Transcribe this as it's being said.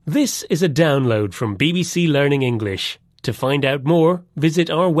This is a download from BBC Learning English. To find out more,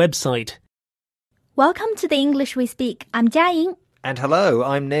 visit our website. Welcome to the English we speak. I'm Jiaying. And hello,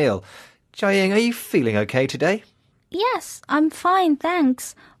 I'm Neil. Jiaying, are you feeling okay today? Yes, I'm fine,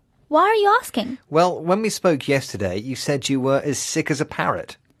 thanks. Why are you asking? Well, when we spoke yesterday, you said you were as sick as a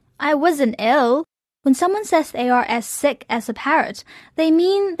parrot. I wasn't ill. When someone says they are as sick as a parrot, they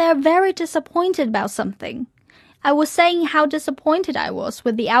mean they're very disappointed about something. I was saying how disappointed I was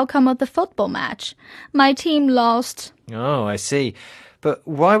with the outcome of the football match. My team lost. Oh, I see. But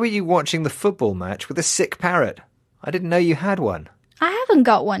why were you watching the football match with a sick parrot? I didn't know you had one. I haven't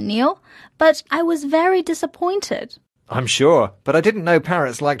got one, Neil, but I was very disappointed. I'm sure, but I didn't know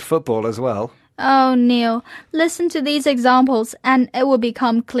parrots liked football as well. Oh, Neil, listen to these examples and it will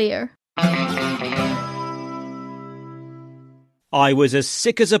become clear. I was as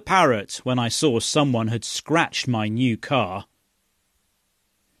sick as a parrot when I saw someone had scratched my new car.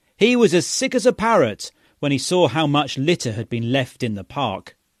 He was as sick as a parrot when he saw how much litter had been left in the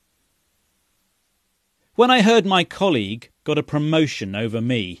park. When I heard my colleague got a promotion over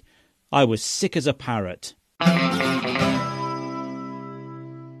me, I was sick as a parrot.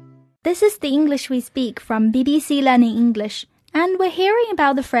 This is the English we speak from BBC Learning English, and we're hearing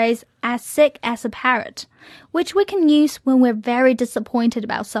about the phrase as sick as a parrot, which we can use when we're very disappointed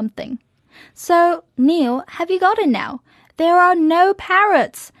about something. So, Neil, have you got it now? There are no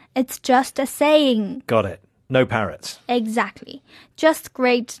parrots. It's just a saying. Got it. No parrots. Exactly. Just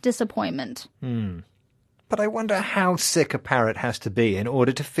great disappointment. But I wonder how sick a parrot has to be in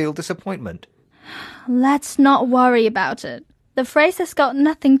order to feel disappointment. Let's not worry about it. The phrase has got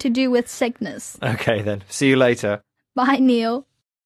nothing to do with sickness. Okay then, see you later. Bye, Neil.